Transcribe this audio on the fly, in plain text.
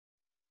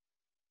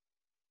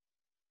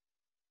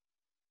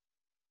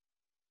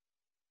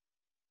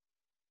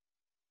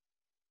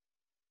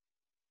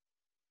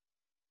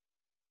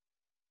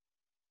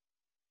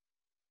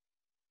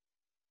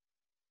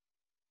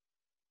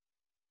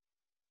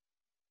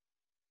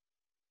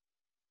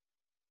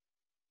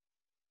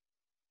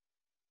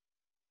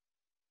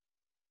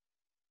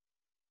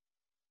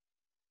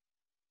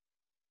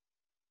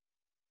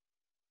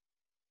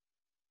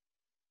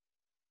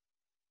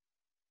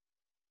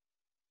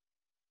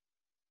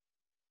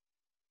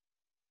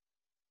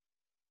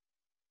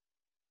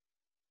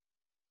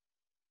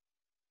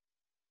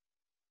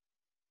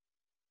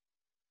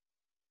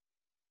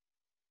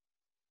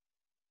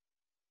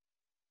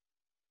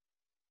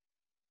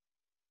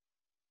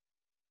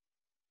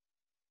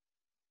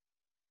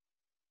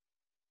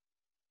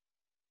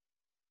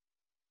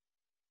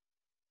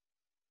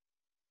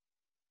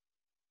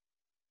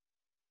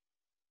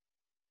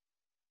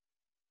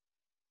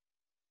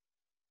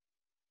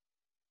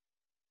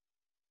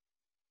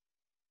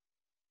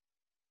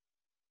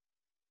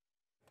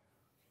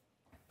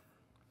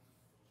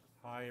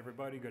Hi,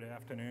 everybody. Good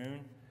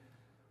afternoon.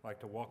 I'd like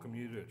to welcome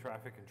you to the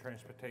Traffic and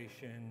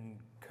Transportation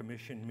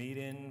Commission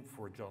meeting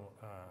for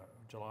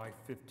July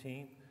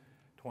 15th,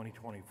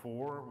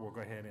 2024. We'll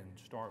go ahead and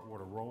start with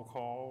a roll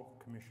call.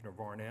 Commissioner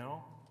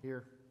Varnell.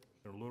 Here.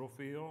 Commissioner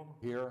Littlefield.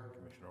 Here.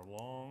 Commissioner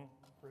Long.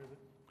 Present.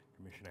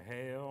 Commissioner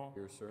Hale.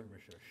 Here, sir.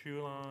 Commissioner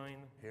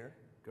Schuline. Here.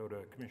 Go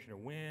to Commissioner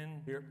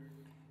Wynn. Here.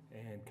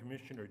 And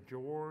Commissioner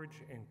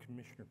George and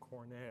Commissioner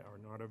Cornett are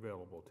not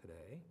available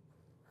today.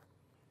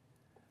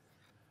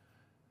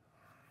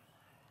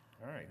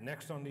 All right,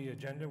 next on the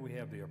agenda, we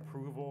have the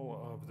approval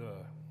of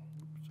the,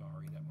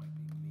 sorry, that might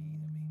be me.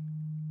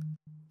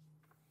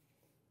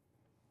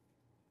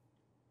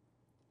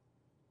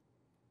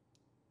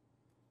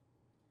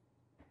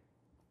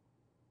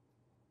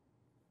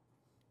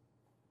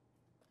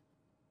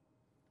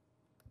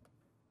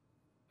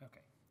 Okay,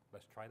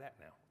 let's try that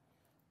now.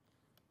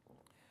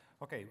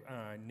 Okay,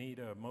 I need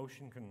a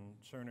motion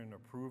concerning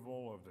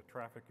approval of the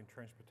Traffic and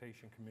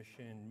Transportation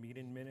Commission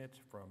meeting minutes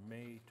from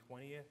May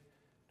 20th,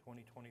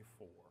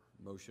 2024.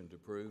 Motion to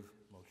approve.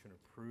 Motion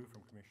approved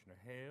from Commissioner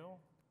Hale.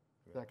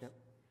 Second.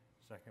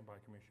 Second by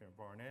Commissioner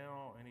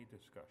Varnell. Any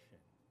discussion?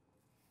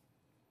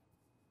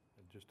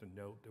 And just a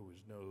note, there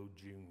was no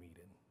June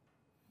meeting.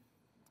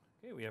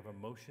 Okay, we have a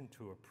motion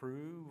to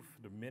approve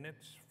the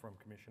minutes from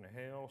Commissioner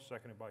Hale,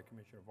 seconded by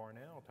Commissioner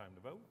Varnell. Time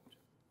to vote.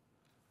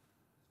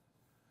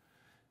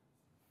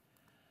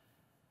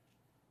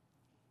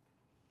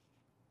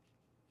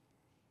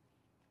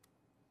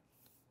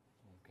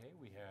 Okay,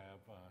 we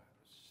have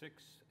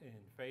 6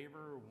 in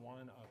favor,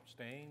 1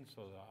 abstained,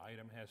 so the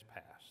item has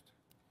passed.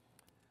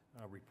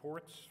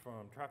 Reports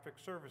from Traffic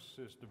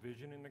Services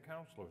Division in the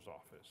Counselor's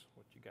Office.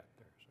 What you got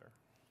there, sir?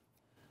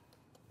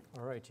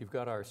 All right, you've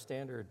got our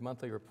standard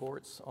monthly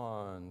reports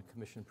on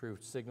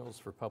commission-approved signals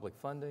for public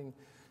funding.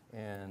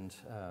 And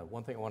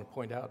one thing I want to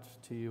point out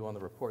to you on the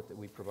report that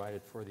we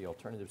provided for the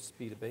Alternative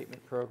Speed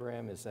Abatement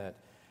Program is that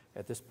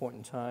at this point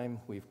in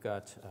time, we've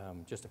got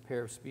just a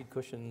pair of speed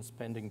cushions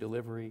pending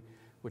delivery,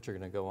 which are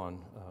going to go on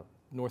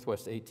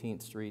Northwest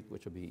 18th Street,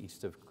 which will be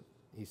east of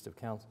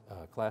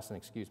Classen,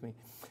 excuse me.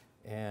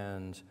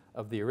 And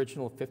of the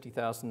original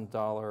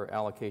 $50,000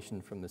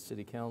 allocation from the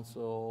City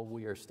Council,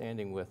 we are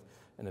standing with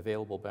an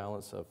available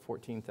balance of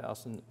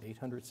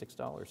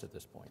 $14,806 at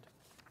this point.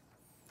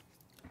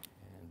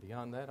 And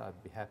beyond that,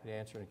 I'd be happy to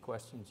answer any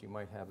questions you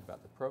might have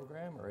about the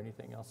program or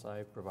anything else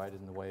I've provided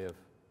in the way of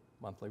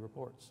monthly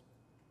reports.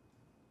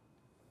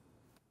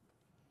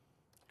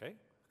 Okay,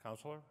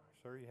 Counselor,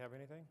 sir, you have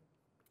anything?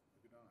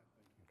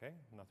 Okay,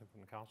 nothing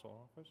from the council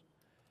office?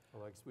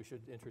 Well, I guess we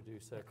should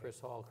introduce Chris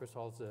Hall. Chris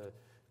Hall's the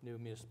new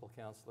municipal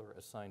councilor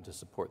assigned to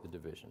support the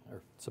division,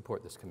 or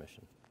support this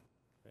commission.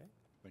 Okay,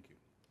 thank you.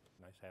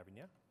 Nice having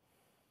you.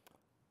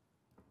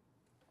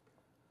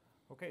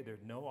 Okay,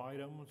 there's no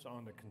items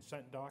on the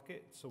consent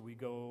docket, so we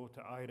go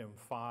to item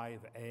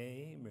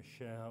 5A,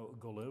 Michelle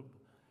Golub,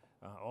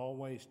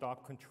 always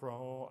stop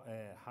control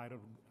at Hydago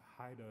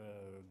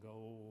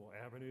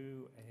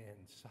Avenue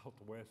and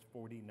Southwest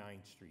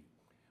 49th Street.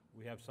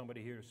 We have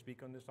somebody here to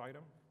speak on this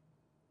item,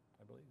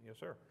 I believe. Yes,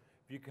 sir.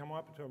 If you come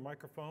up to a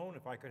microphone,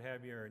 if I could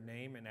have your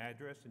name and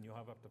address, and you'll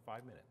have up to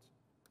 5 minutes.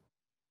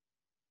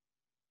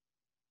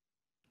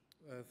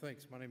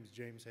 Thanks. My name is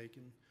James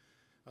Haken.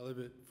 I live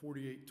at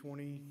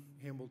 4820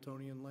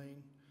 Hambletonian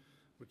Lane,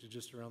 which is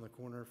just around the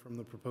corner from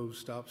the proposed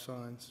stop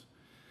signs.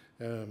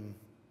 There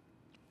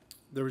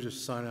was just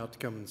a sign out to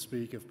come and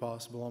speak, if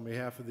possible, on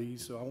behalf of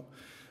these. So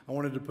I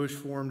wanted to push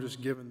for them, just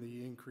given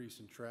the increase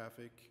in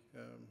traffic.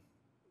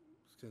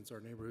 Since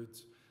our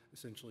neighborhood's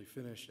essentially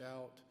finished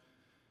out,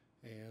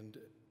 and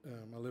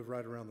I live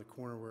right around the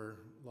corner where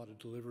a lot of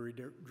delivery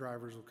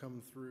drivers will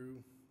come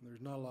through.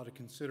 There's not a lot of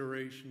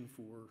consideration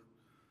for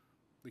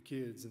the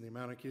kids and the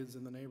amount of kids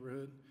in the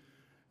neighborhood,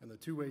 and the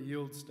two-way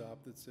yield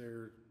stop that's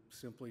there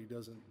simply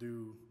doesn't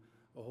do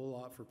a whole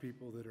lot for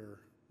people that are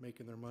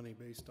making their money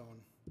based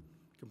on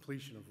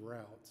completion of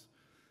routes.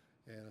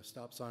 And a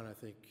stop sign, I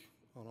think,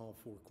 on all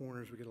 4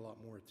 corners would get a lot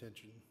more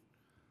attention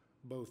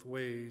both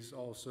ways.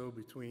 Also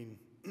between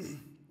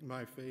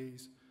my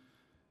phase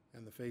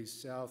and the phase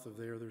south of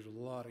there, there's a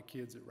lot of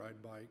kids that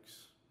ride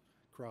bikes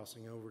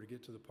crossing over to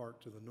get to the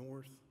park to the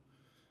north.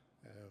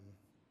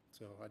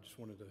 So I just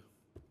wanted to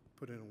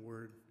put in a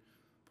word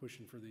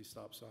pushing for these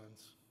stop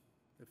signs,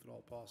 if at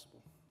all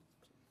possible.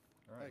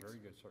 All right, Thanks. very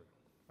good, sir.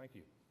 Thank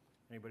you.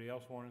 Anybody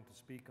else wanting to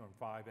speak on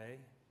 5A?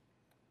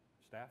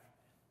 Staff?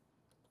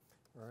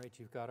 All right,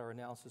 you've got our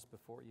analysis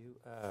before you.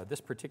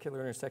 This particular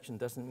intersection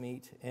doesn't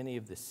meet any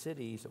of the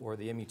cities or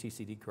the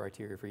MUTCD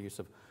criteria for use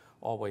of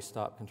always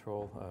stop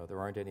control. There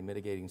aren't any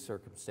mitigating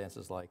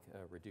circumstances like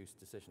reduced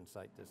decision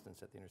site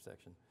distance at the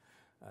intersection.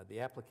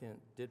 The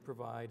applicant did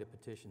provide a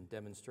petition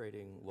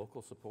demonstrating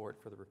local support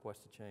for the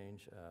request to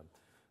change.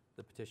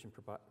 The petition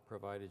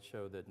provided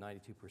showed that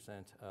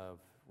 92% of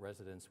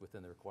residents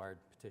within the required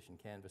petition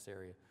canvas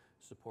area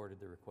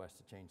supported the request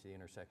to change the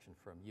intersection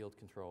from yield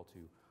control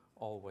to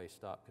all-way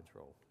stop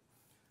control.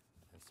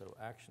 And so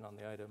action on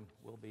the item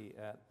will be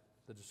at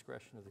the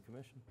discretion of the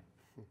commission.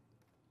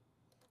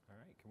 All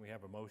right, Can we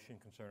have a motion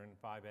concerning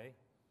 5A?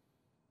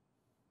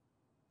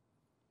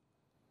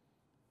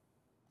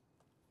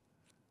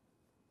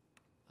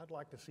 I'd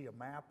like to see a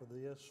map of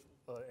this,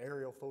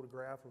 aerial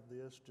photograph of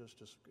this,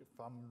 just as,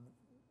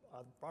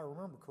 if I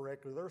remember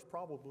correctly, there's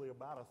probably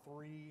about a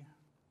three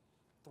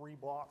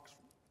blocks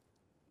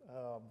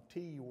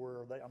T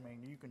where I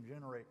mean, you can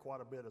generate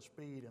quite a bit of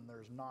speed and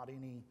there's not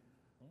any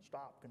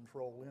stop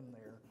control in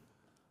there.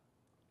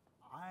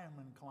 I am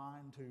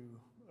inclined to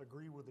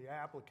agree with the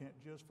applicant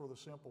just for the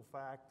simple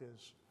fact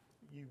is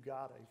you've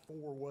got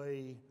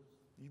a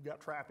you've got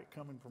traffic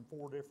coming from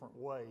 4 different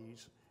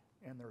ways,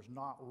 and there's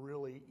not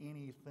really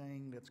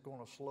anything that's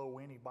going to slow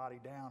anybody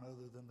down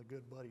other than the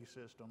Good Buddy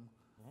system.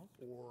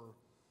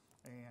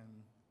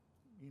 And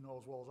you know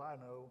as well as I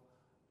know,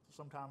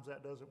 sometimes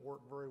that doesn't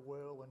work very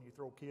well, and you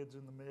throw kids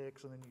in the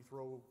mix, and then you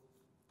throw,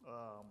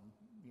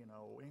 you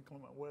know,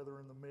 inclement weather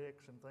in the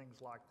mix and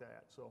things like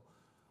that. So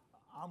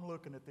I'm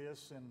looking at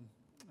this, and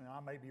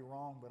I may be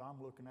wrong, but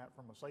I'm looking at it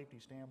from a safety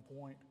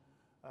standpoint,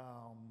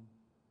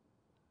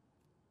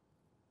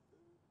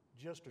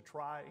 just to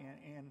try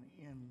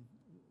and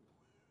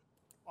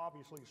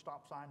obviously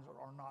stop signs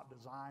are not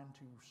designed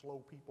to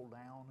slow people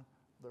down.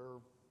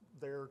 They're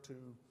there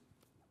to,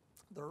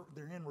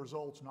 their end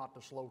result's not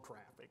to slow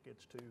traffic,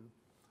 it's to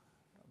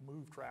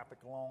move traffic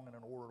along in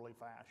an orderly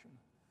fashion.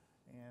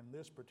 And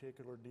this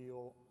particular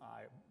deal,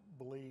 I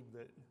believe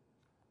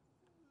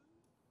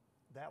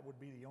that would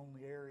be the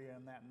only area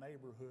in that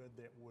neighborhood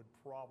that would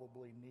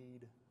probably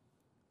need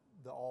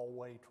the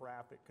all-way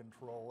traffic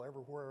control.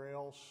 Everywhere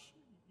else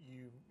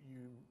you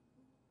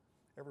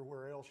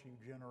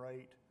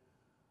generate,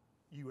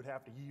 you would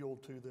have to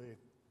yield to the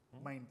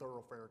main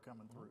thoroughfare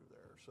coming through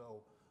there.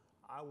 So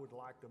I would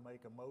like to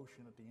make a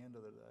motion at the end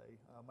of the day,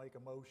 make a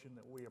motion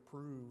that we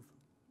approve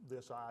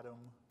this item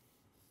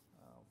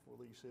for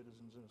these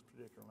citizens in this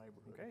particular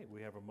neighborhood. Okay,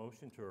 we have a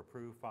motion to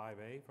approve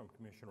 5A from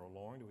Commissioner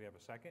Loring. Do we have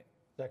a second?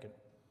 Second.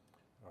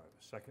 All right,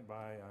 second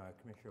by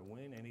Commissioner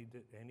Wynn. Any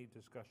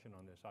discussion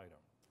on this item?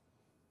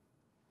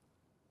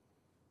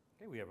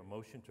 Okay, we have a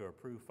motion to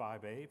approve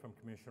 5A from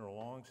Commissioner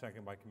Long,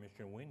 second by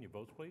Commissioner Wynn. Your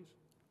votes, please.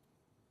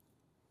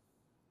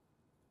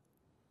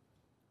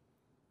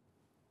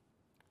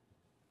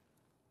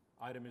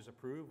 Item is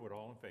approved. We're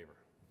all in favor.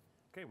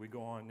 Okay, we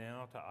go on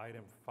now to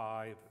item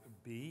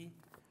 5B.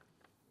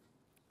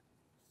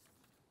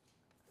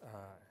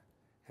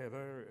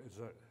 Heather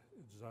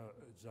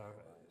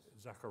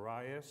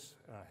Zacharias,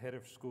 head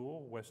of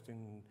school,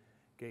 Weston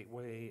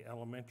Gateway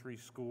Elementary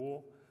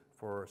School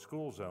for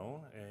school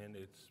zone, and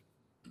it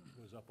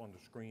was up on the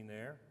screen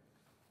there.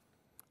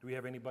 Do we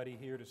have anybody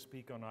here to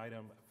speak on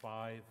item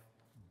 5B?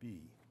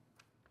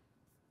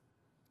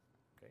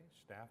 Okay,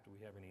 staff, do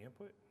we have any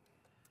input?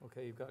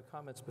 Okay, you've got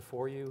comments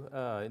before you.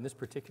 In this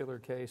particular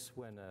case,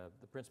 when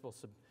the principal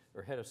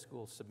or head of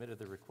school submitted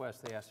the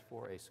request, they asked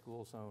for a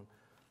school zone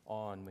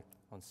on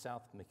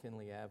South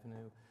McKinley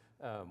Avenue.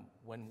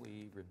 When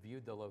we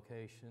reviewed the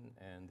location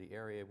and the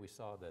area, we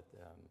saw that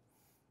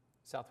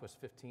Southwest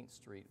 15th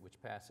Street,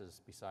 which passes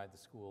beside the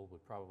school,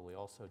 would probably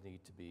also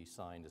need to be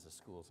signed as a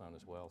school zone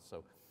as well.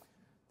 So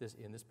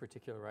in this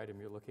particular item,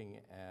 you're looking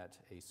at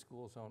a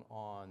school zone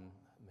on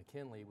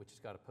McKinley, which has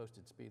got a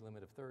posted speed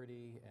limit of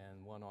 30,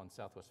 and one on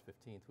Southwest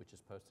 15th, which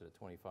is posted at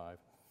 25.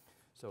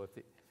 So if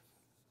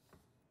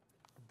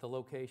the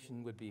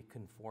location would be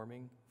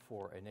conforming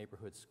for a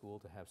neighborhood school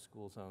to have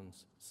school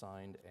zones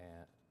signed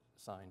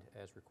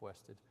as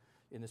requested.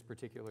 In this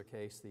particular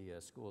case, the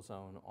school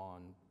zone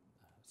on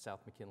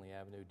South McKinley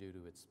Avenue, due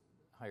to its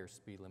higher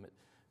speed limit,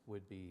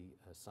 would be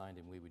signed,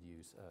 and we would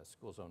use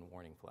school zone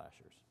warning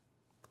flashers.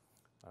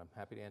 I'm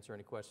happy to answer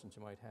any questions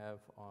you might have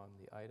on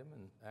the item,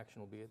 and action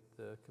will be at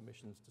the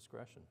Commission's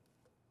discretion.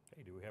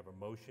 Okay, do we have a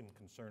motion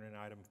concerning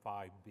item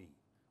 5B?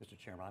 Mr.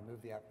 Chairman, I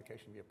move the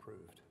application be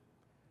approved.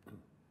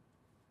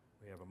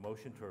 We have a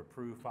motion to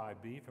approve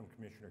 5B from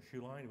Commissioner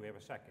Schuline. Do we have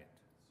a second?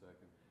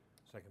 Second.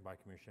 Second by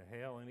Commissioner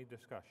Hale. Any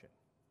discussion?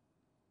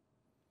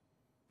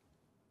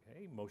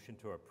 Okay, motion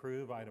to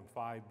approve item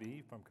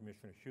 5B from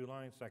Commissioner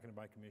Schuline, seconded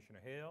by Commissioner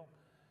Hale,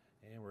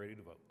 and we're ready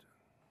to vote.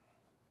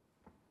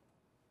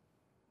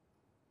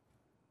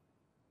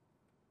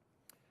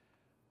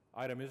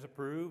 Item is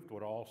approved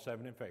with all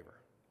 7 in favor.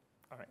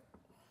 All right.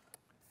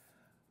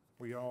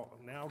 We all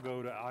now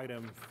go to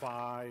item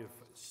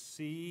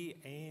 5C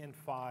and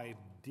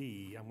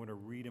 5D. I'm going to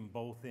read them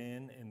both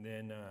in, and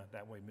then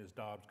that way Ms.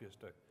 Dobbs gets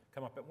to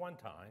come up at one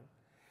time.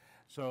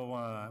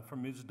 So for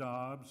Ms.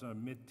 Dobbs,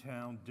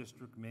 Midtown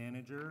District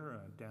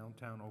Manager,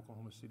 Downtown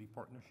Oklahoma City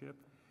Partnership.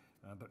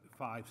 The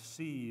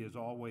 5C is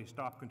always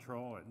stop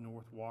control at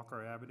North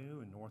Walker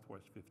Avenue and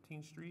Northwest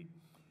 15th Street.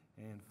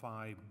 And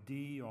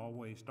 5D,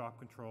 always stop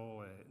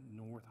control at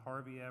North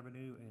Harvey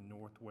Avenue and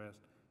Northwest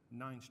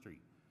 9th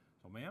Street.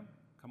 So ma'am,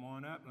 come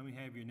on up. Let me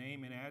have your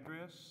name and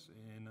address,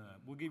 and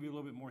we'll give you a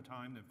little bit more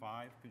time than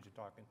 5 because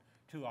you're talking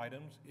 2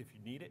 items if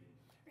you need it.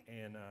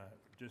 And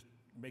just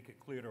make it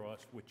clear to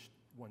us which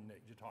one that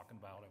you're talking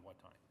about at what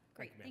time.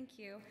 Great, ma'am. thank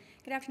you.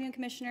 Good afternoon,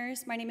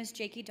 Commissioners. My name is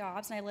Jakey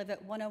Dobbs, and I live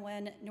at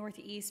 101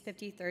 Northeast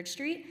 53rd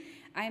Street.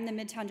 I am the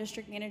Midtown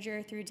District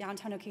Manager through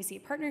Downtown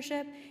OKC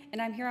Partnership,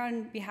 and I'm here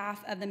on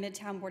behalf of the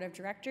Midtown Board of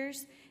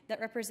Directors that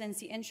represents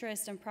the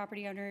interests of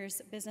property owners,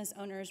 business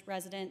owners,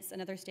 residents,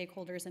 and other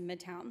stakeholders in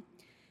Midtown.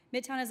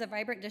 Midtown is a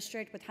vibrant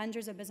district with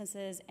hundreds of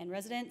businesses and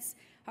residents.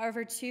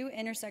 However, 2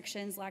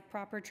 intersections lack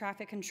proper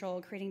traffic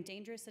control, creating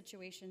dangerous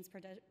situations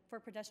for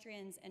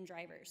pedestrians and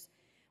drivers.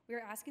 We are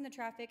asking the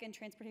Traffic and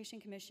Transportation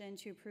Commission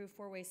to approve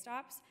 4-way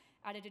stops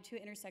added to 2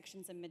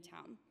 intersections in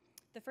Midtown.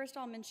 The first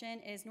I'll mention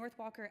is North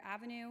Walker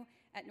Avenue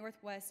at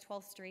Northwest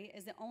 12th Street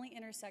is the only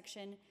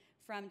intersection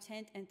from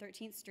 10th and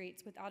 13th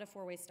Streets without a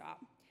 4-way stop.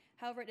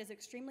 However, it is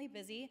extremely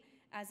busy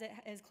as it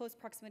has close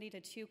proximity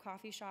to 2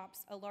 coffee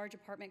shops, a large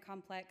apartment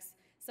complex,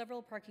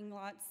 several parking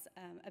lots,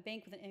 a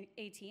bank with an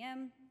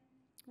ATM,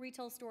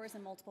 retail stores,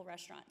 and multiple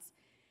restaurants.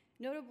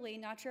 Notably,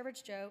 Not Your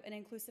Average Joe, an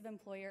inclusive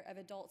employer of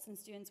adults and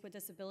students with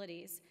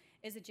disabilities,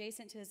 is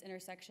adjacent to this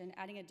intersection,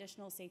 adding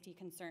additional safety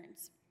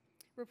concerns.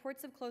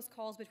 Reports of close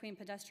calls between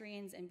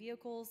pedestrians and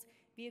vehicles,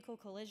 vehicle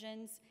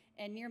collisions,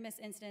 and near-miss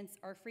incidents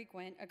are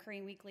frequent,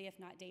 occurring weekly if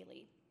not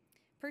daily.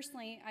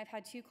 Personally, I've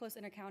had 2 close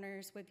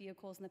encounters with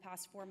vehicles in the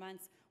past 4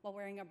 months while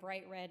wearing a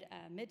bright red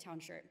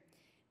Midtown shirt.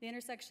 The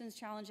intersection's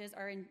challenges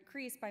are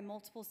increased by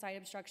multiple side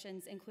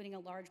obstructions, including a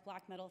large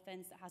black metal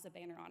fence that has a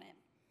banner on it.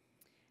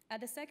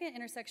 The second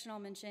intersection I'll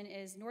mention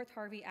is North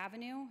Harvey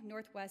Avenue,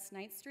 Northwest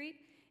 9th Street.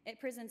 It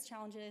presents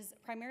challenges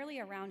primarily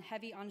around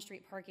heavy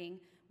on-street parking,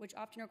 which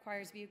often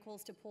requires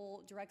vehicles to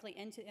pull directly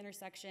into the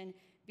intersection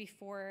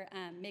before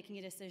making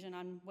a decision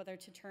on whether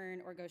to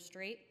turn or go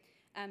straight.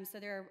 So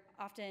there are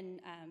often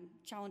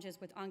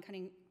challenges with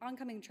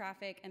oncoming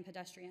traffic and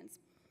pedestrians.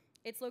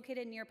 It's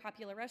located near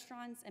popular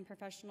restaurants and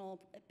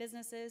professional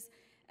businesses,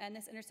 and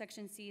this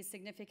intersection sees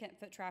significant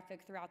foot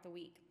traffic throughout the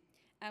week.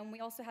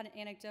 We also had an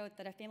anecdote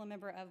that a family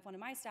member of one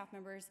of my staff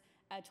members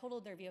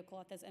totaled their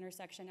vehicle at this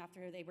intersection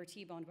after they were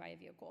T-boned by a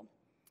vehicle.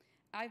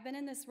 I've been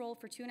in this role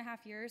for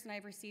 2.5 years, and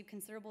I've received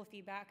considerable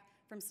feedback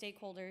from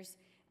stakeholders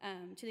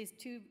to these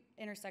 2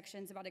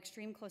 intersections about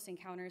extreme close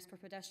encounters for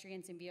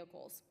pedestrians and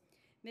vehicles.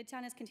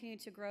 Midtown has continued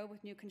to grow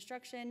with new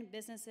construction,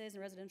 businesses,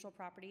 and residential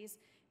properties,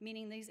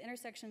 meaning these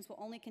intersections will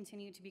only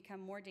continue to become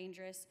more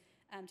dangerous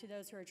to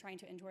those who are trying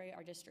to enjoy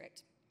our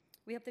district.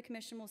 We hope the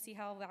Commission will see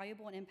how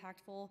valuable and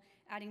impactful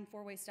adding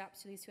 4-way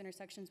stops to these 2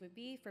 intersections would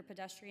be for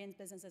pedestrians,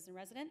 businesses, and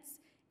residents,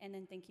 and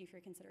then thank you for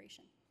your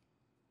consideration.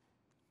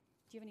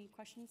 Do you have any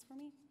questions for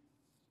me?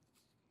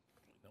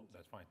 Great. No,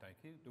 that's fine, thank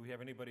you. Do we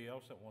have anybody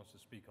else that wants to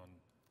speak on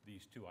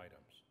these 2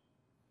 items?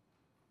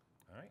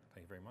 All right,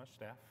 thank you very much,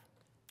 staff.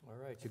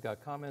 All right, you've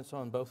got comments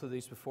on both of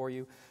these before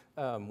you.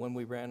 When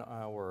we ran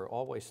our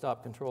all-way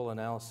stop control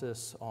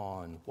analysis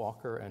on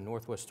Walker and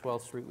Northwest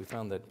 12th Street, we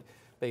found that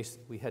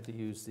we had to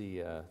use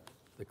the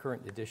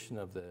current edition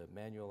of the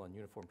Manual on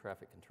Uniform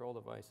Traffic Control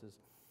Devices.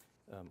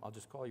 I'll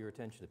just call your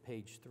attention to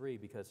page 3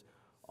 because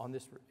on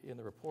this, in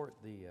the report,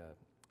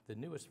 the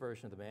newest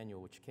version of the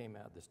manual, which came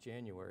out this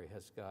January,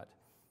 has got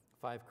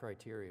 5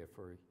 criteria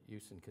for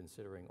use in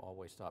considering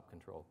all-way stop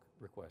control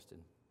request in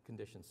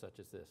conditions such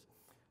as this.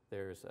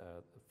 There's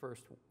the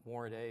first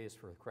warrant A is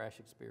for crash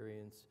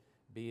experience,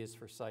 B is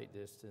for sight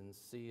distance,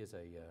 C is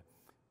a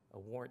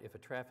warrant. If a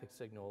traffic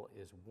signal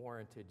is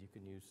warranted,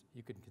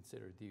 you can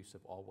consider the use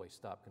of all-way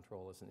stop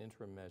control as an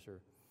interim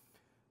measure.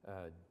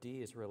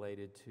 D is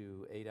related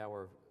to 8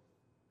 hours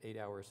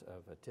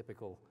of a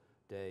typical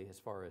day as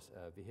far as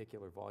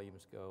vehicular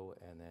volumes go,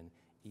 and then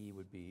E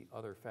would be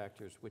other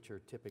factors which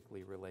are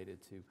typically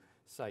related to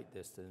sight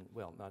distance.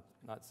 Well,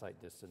 not sight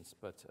distance,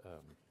 but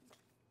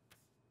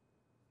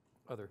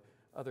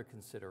other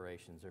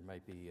considerations. There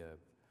might be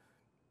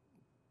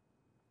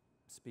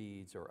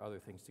speeds or other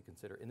things to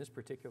consider. In this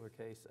particular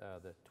case,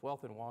 the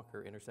 12th and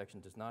Walker intersection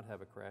does not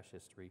have a crash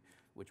history,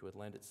 which would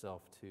lend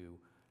itself to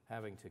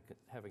having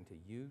to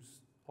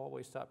use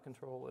all-way stop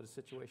control at a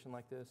situation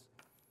like this.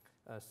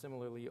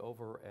 Similarly,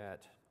 over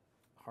at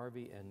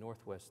Harvey and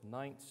Northwest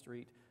 9th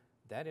Street,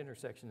 that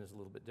intersection is a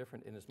little bit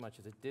different in as much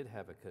as it did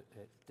have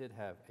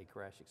a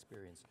crash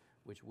experience,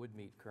 which would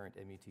meet current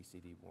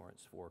MUTCD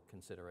warrants for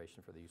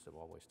consideration for the use of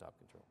all-way stop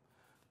control.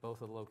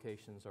 Both of the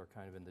locations are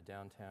kind of in the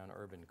downtown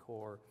urban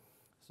core,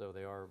 so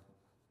they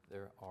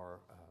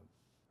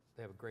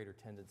have a greater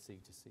tendency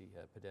to see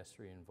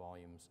pedestrian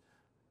volumes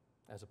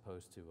as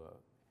opposed to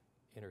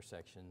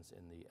intersections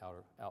in the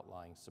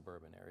outlying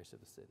suburban areas of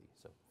the city.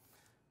 So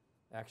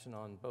action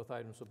on both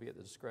items will be at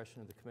the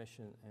discretion of the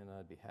Commission, and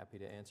I'd be happy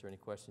to answer any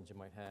questions you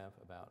might have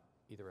about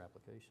either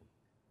application.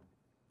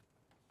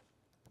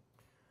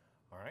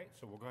 All right,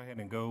 so we'll go ahead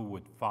and go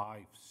with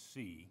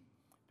 5C.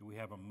 Do we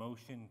have a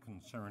motion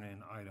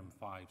concerning item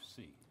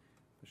 5C?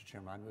 Mr.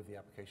 Chairman, I move the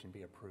application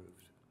be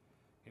approved.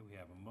 Okay, we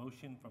have a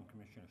motion from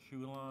Commissioner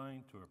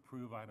Schuline to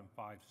approve item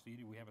 5C.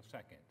 Do we have a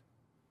second?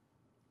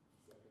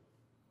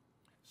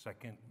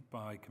 Second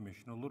by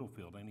Commissioner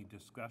Littlefield. Any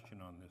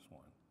discussion on this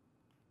one?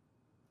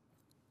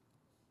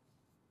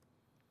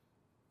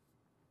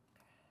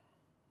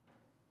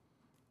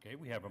 Okay,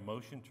 we have a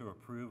motion to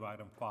approve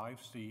item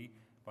 5C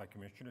by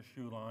Commissioner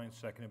Schuline,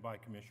 seconded by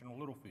Commissioner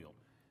Littlefield.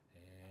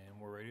 And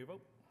we're ready to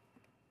vote.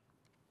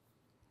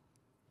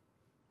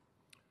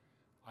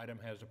 Item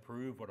has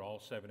approved with all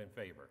 7 in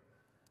favor.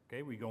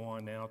 Okay, we go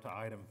on now to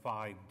item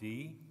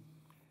 5D,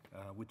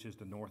 which is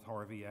the North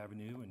Harvey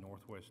Avenue and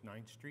Northwest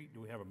 9th Street.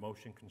 Do we have a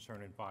motion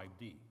concerning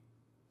 5D?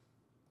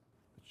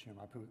 Mr.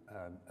 Chairman,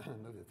 I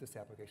move that this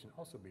application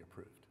also be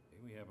approved.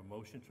 Okay, we have a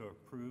motion to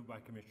approve by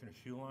Commissioner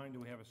Schuline. Do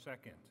we have a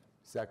second?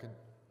 Second.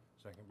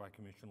 Second by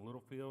Commissioner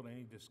Littlefield.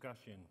 Any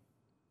discussion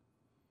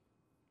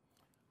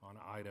on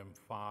item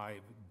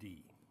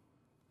 5D?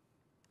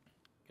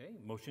 Okay,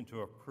 motion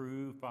to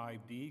approve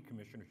 5D,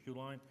 Commissioner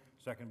Schuline,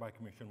 second by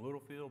Commissioner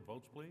Littlefield.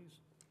 Votes, please.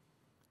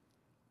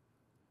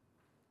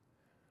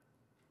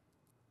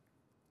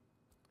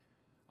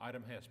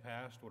 Item has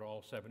passed with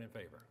all 7 in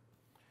favor.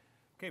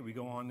 Okay, we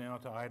go on now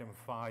to item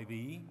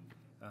 5E.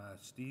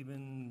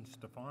 Stephen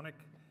Stefanik,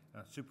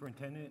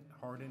 Superintendent,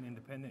 Hardin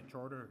Independent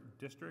Charter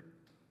District,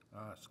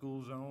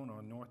 School Zone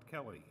on North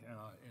Kelly.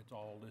 It's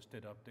all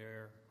listed up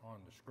there on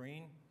the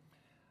screen.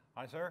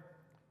 Hi, sir.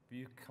 If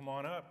you come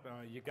on up,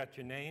 you got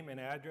your name and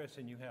address,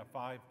 and you have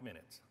 5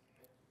 minutes.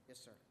 Yes,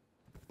 sir.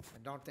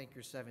 And don't think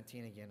you're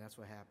 17 again. That's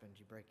what happens.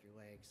 You break your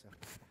leg. So,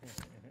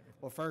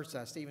 well, first,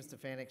 Stephen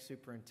Stefanik,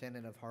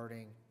 Superintendent of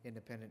Harding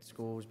Independent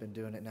Schools. Been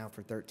doing it now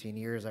for 13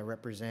 years. I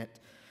represent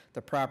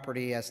the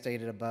property, as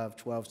stated above,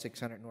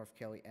 12600 North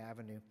Kelly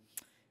Avenue.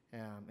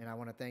 And I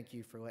want to thank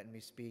you for letting me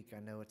speak. I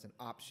know it's an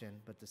option,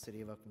 but the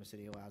City of Oklahoma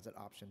City allows that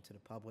option to the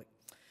public.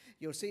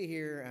 You'll see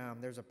here,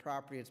 there's a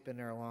property that's been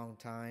there a long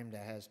time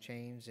that has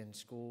changed in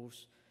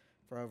schools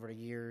for over the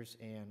years,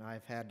 and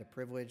I've had the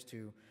privilege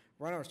to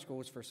run our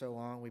schools for so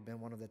long. We've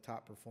been one of the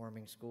top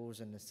performing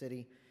schools in the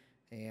city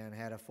and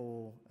had a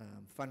full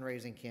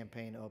fundraising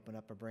campaign to open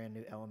up a brand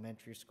new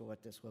elementary school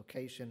at this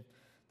location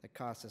that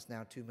costs us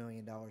now $2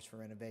 million for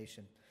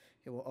renovation.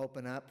 It will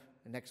open up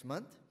next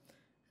month,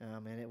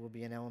 and it will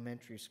be an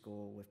elementary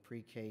school with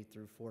pre-K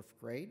through 4th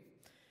grade.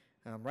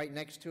 Right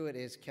next to it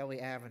is Kelly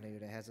Avenue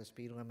that has a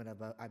speed limit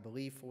of, I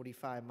believe,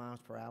 45 miles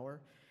per hour,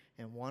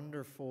 and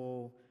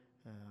wonderful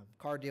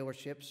car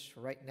dealerships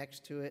right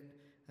next to it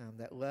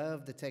that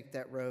love to take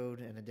that road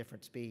in a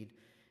different speed.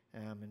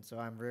 And so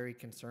I'm very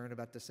concerned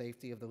about the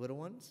safety of the little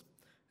ones.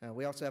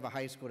 We also have a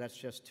high school that's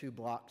just 2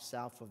 blocks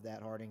south of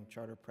that, Harding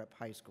Charter Prep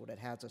High School, that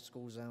has a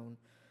school zone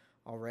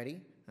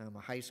already. A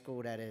high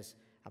school that is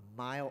a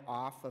mile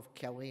off of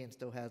Kelly and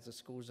still has a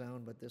school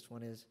zone, but this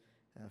one is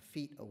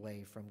feet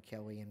away from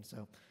Kelly, and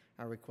so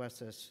I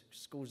request a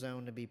school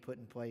zone to be put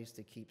in place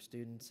to keep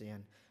students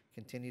and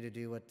continue to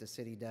do what the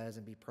city does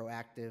and be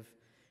proactive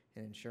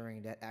in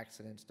ensuring that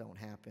accidents don't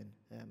happen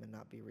and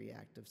not be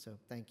reactive. So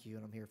thank you,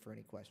 and I'm here for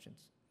any questions.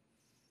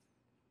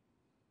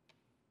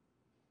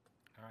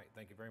 All right,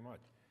 thank you very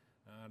much.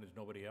 There's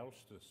nobody else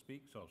to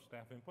speak, so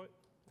staff input.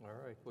 All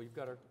right, well, you've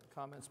got our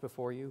comments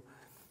before you.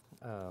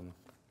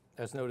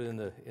 As noted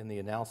in the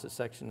analysis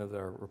section of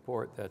our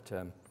report,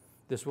 that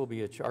this will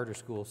be a charter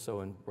school,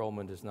 so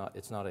enrollment is not,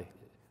 it's not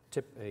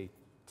a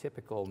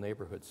typical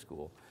neighborhood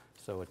school.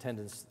 So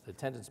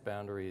attendance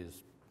boundary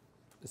is,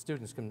 the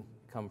students can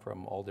come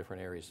from all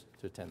different areas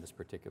to attend this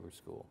particular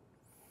school.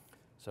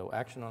 So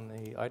action on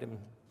the item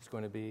is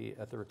going to be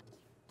at the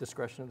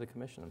discretion of the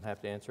commission. I'm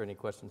happy to answer any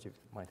questions you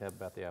might have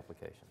about the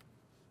application.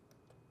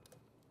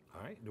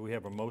 All right, do we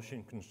have a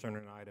motion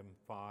concerning item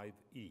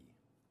 5E?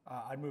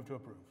 I'd move to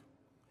approve.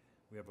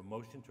 We have a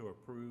motion to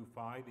approve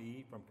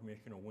 5E from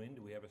Commissioner Wynn.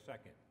 Do we have a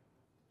second?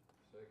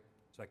 Second.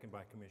 Second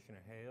by Commissioner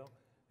Hale.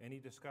 Any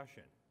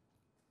discussion?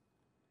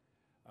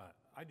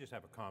 I just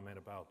have a comment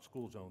about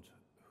school zones.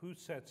 Who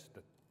sets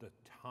the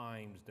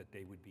times that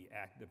they would be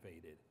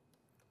activated?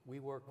 We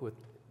work with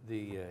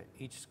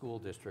each school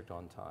district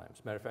on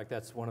times. Matter of fact,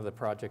 that's one of the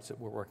projects that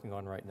we're working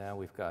on right now.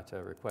 We've got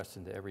requests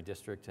into every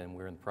district, and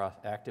we're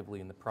actively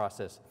in the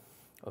process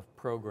of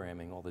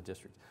programming all the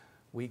districts.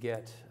 We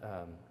get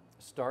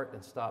start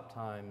and stop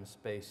times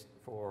based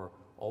for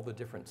all the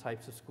different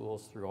types of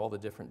schools through all the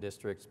different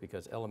districts,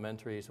 because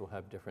elementaries will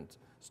have different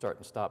start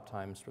and stop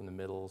times from the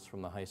middles,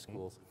 from the high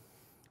schools.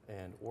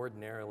 And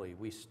ordinarily,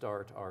 we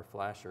start our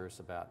flashers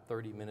about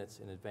 30 minutes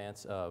in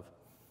advance of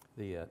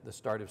the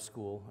start of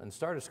school. And the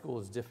start of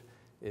school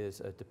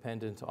is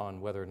dependent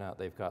on whether or not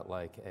they've got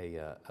like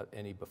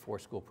any before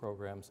school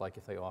programs, like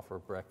if they offer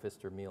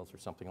breakfast or meals or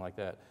something like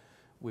that.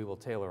 We will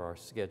tailor our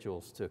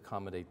schedules to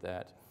accommodate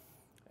that,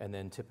 and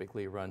then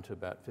typically run to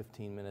about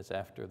 15 minutes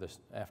after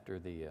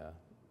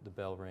the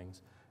bell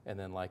rings. And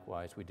then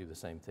likewise, we do the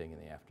same thing in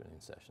the afternoon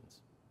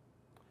sessions.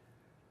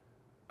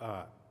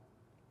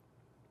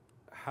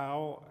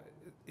 How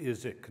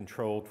is it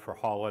controlled for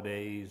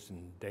holidays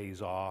and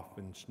days off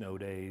and snow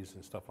days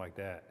and stuff like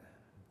that?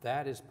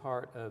 That is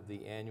part of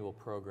the annual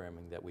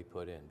programming that we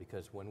put in,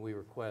 because when we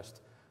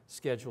request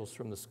schedules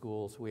from the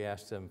schools, we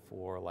ask them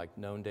for like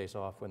known days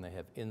off when they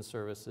have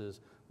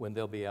in-services, when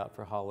they'll be out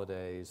for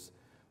holidays,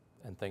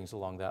 and things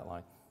along that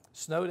line.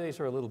 Snow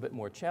days are a little bit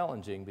more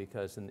challenging,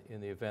 because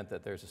in the event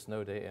that there's a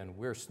snow day and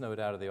we're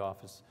snowed out of the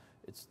office,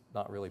 it's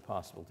not really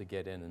possible to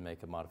get in and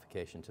make a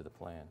modification to the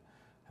plan.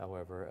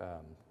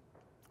 However,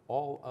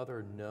 all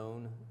other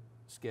known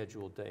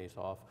scheduled days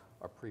off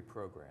are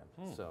pre-programmed.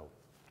 So,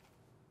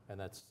 and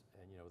there's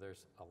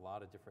a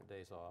lot of different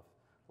days off.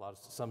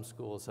 Some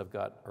schools have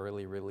got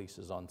early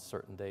releases on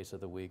certain days of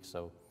the week,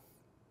 so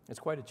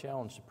it's quite a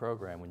challenge to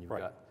program when you've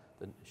Right. got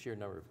the sheer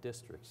number of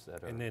districts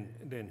that are. And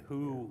then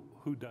who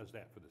does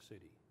that for the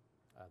city?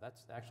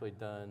 That's actually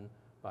done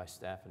by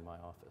staff in my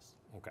office.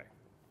 Okay,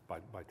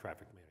 by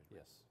traffic management.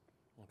 Yes.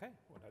 Okay,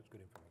 well, that's good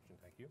information,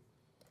 thank you.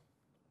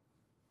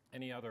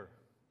 Any other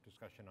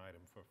discussion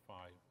item for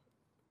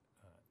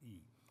 5E?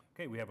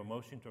 Okay, we have a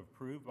motion to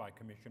approve by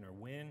Commissioner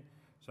Wynn,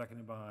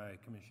 seconded by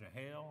Commissioner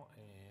Hale,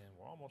 and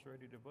we're almost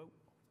ready to vote.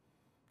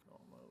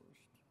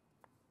 Almost.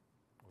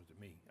 Or is it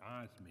me?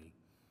 It's me.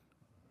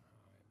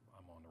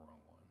 I'm on the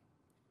wrong one.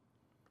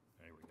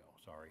 There we go,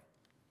 sorry.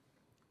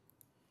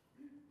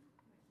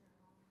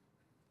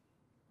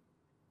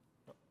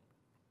 Oh,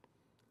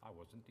 I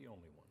wasn't the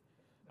only one.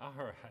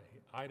 All right,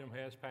 item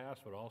has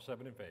passed with all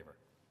 7 in favor.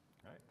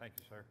 All right, thank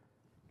you, sir.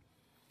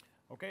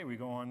 Okay, we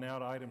go on now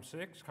to item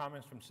 6,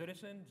 comments from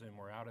citizens, and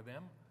we're out of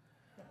them.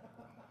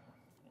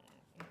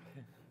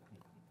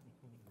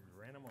 We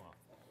ran them off.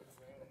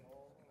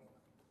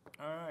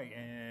 All right,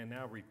 and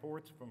now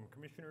reports from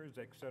commissioners,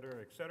 et cetera,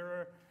 et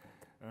cetera.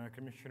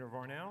 Commissioner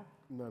Varnell?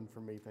 None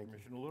for me, thank you.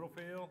 Commissioner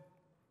Littlefield?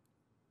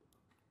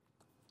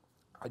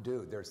 I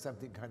do. There's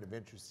something kind of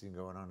interesting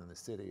going on in the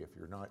city if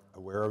you're not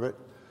aware of it.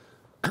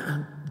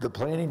 The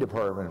planning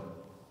department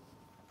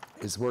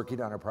is working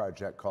on a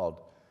project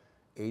called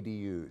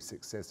ADUs,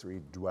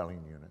 accessory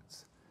dwelling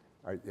units.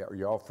 Are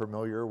you all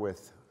familiar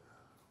with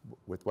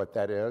what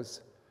that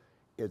is?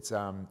 You're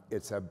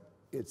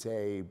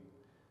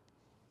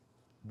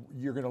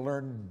going to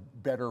learn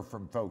better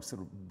from folks that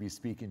will be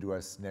speaking to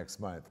us next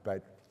month.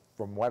 But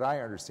from what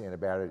I understand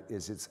about it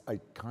is it's a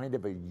kind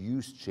of a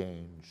use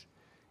change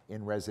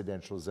in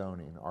residential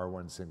zoning,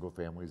 R1 single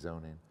family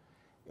zoning.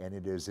 And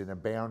it is in a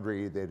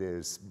boundary that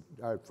is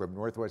from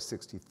Northwest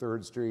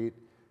 63rd Street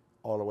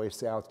all the way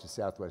south to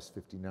Southwest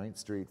 59th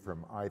Street,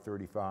 from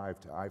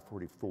I-35 to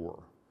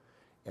I-44.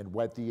 And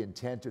what the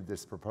intent of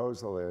this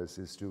proposal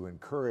is to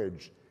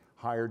encourage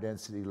higher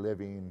density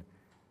living,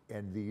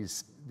 and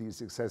these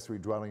accessory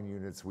dwelling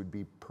units would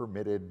be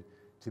permitted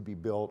to be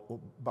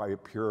built by a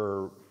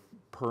pure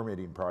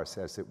permitting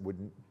process. It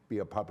wouldn't be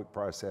a public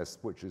process,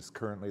 which is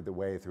currently the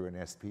way through an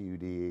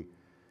SPUD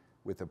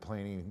with a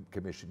planning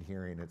commission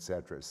hearing, et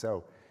cetera.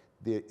 So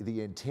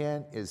the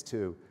intent is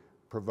to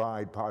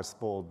provide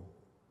possible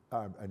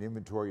an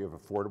inventory of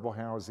affordable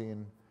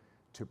housing,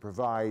 to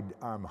provide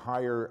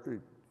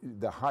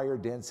the higher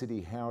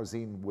density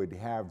housing would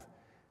have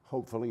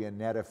hopefully a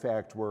net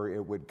effect where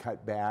it would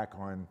cut back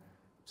on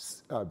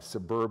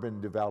suburban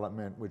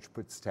development, which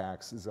puts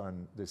taxes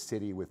on the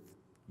city with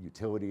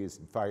utilities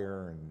and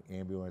fire and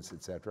ambulance,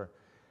 et cetera.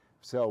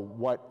 So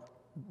why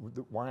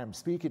I'm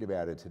speaking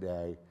about it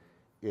today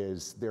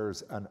is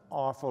there's an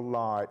awful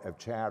lot of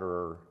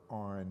chatter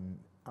on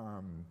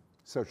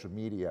social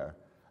media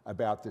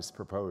about this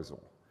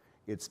proposal.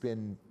 It's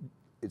been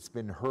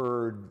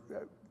heard,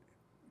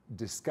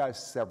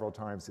 discussed several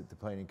times at the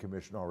Planning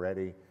Commission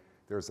already.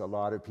 There's a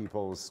lot of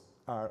people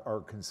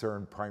are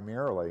concerned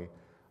primarily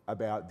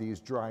about these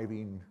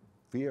driving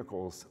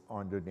vehicles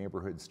onto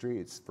neighborhood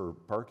streets for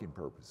parking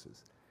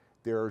purposes.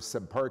 There are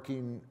some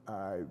parking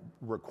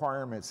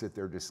requirements that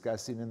they're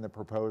discussing in the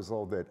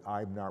proposal that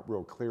I'm not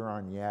real clear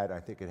on yet. I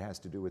think it has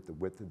to do with the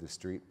width of the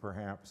street,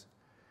 perhaps.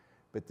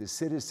 But the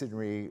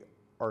citizenry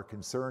are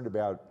concerned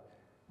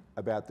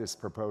about this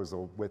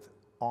proposal with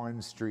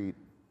on-street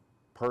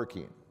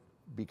parking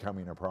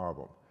becoming a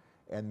problem.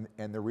 And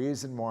the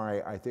reason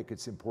why I think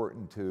it's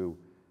important to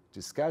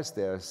discuss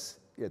this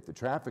at the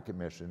Traffic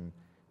Commission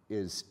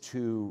is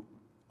to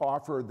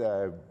offer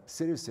the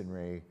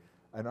citizenry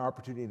an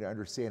opportunity to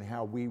understand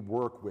how we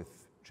work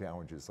with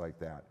challenges like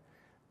that.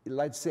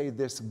 Let's say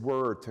this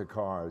were to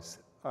cause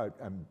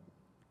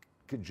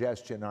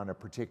congestion on a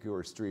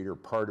particular street or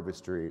part of a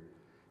street.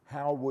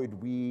 How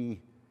would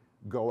we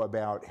go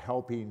about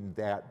helping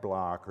that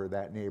block or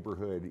that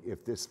neighborhood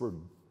if this were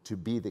to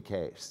be the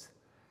case?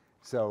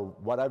 So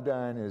what I've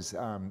done is,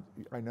 I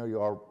know you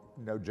all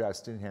know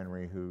Justin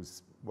Henry, who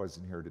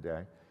wasn't here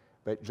today,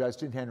 but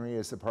Justin Henry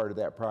is a part of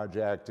that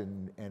project,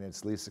 and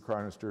it's Lisa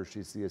Chronister,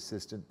 she's the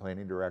assistant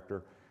planning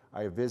director.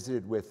 I have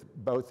visited with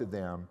both of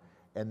them,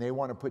 and they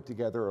want to put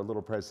together a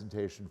little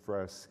presentation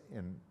for us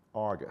in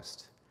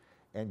August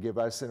and give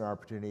us an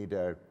opportunity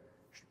to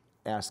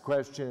ask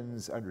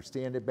questions,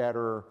 understand it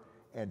better,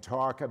 and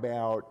talk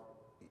about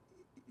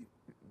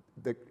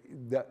the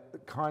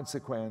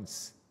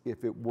consequence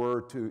if it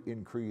were to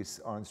increase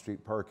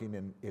on-street parking,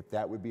 and if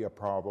that would be a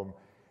problem,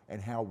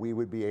 and how we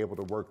would be able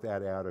to work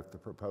that out if the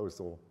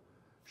proposal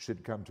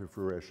should come to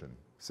fruition.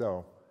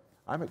 So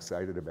I'm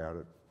excited about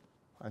it.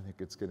 I think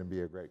it's going to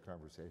be a great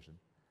conversation.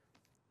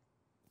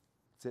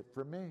 That's it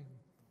from me.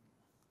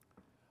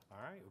 All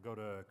right, we'll go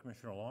to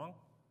Commissioner Long.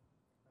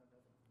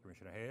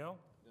 Commissioner Hale.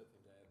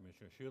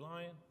 Commissioner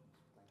Shoeline.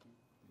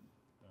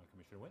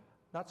 Commissioner Witt.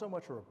 Not so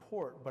much a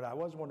report, but I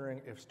was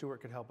wondering if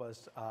Stuart could help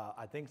us.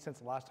 I think since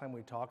the last time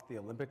we talked, the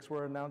Olympics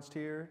were announced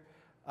here.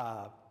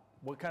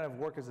 What kind of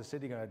work is the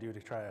city going to do to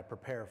try to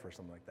prepare for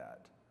something like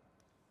that?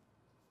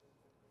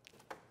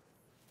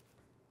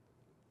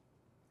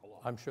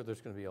 I'm sure there's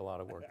going to be a lot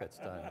of work that's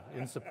done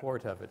in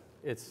support of it.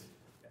 It's,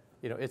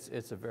 you know,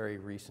 it's a very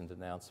recent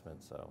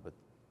announcement, so, but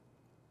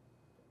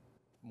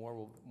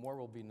more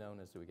will be known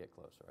as we get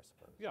closer, I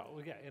suppose. Yeah,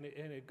 well, yeah, and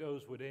it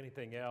goes with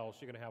anything else.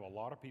 You're going to have a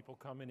lot of people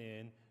coming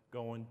in,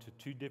 going to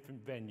two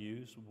different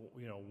venues,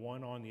 you know,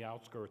 one on the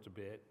outskirts a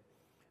bit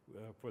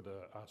for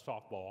the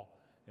softball,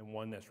 and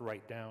one that's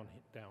right down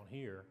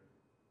here.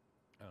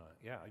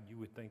 Yeah, you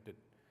would think that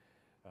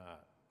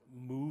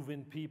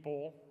moving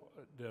people,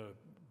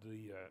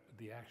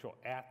 the actual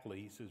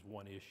athletes is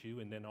one issue,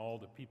 and then all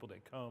the people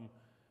that come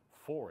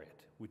for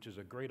it, which is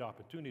a great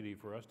opportunity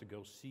for us to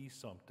go see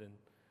something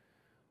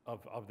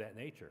of that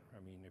nature.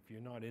 I mean, if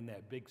you're not in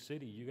that big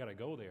city, you got to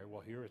go there.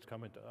 Well, here it's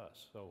coming to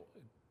us. So,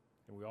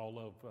 and we all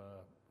love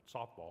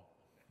softball.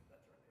 That's right.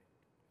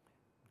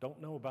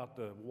 Don't know about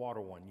the water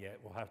one yet.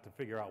 We'll have to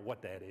figure out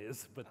what that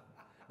is, but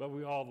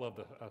we all love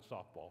the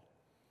softball.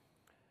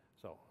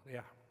 So,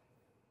 yeah.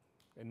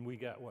 And we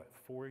got, what,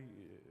 2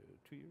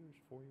 years,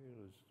 4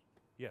 years?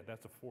 Yeah,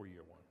 that's a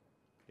 4-year one.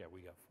 Yeah,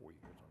 we got 4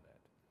 years on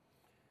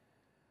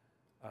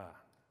that.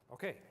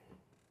 Okay,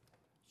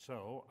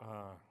 so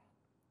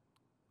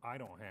I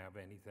don't have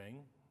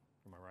anything.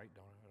 Am I right? I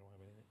don't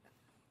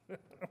have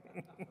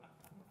anything?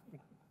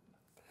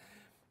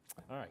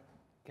 All right,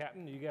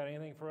 Captain, you got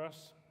anything for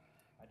us?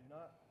 I do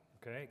not.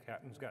 Okay,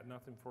 Captain's got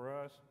nothing for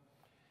us.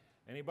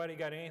 Anybody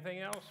got anything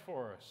else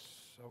for us?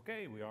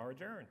 Okay, we are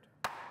adjourned.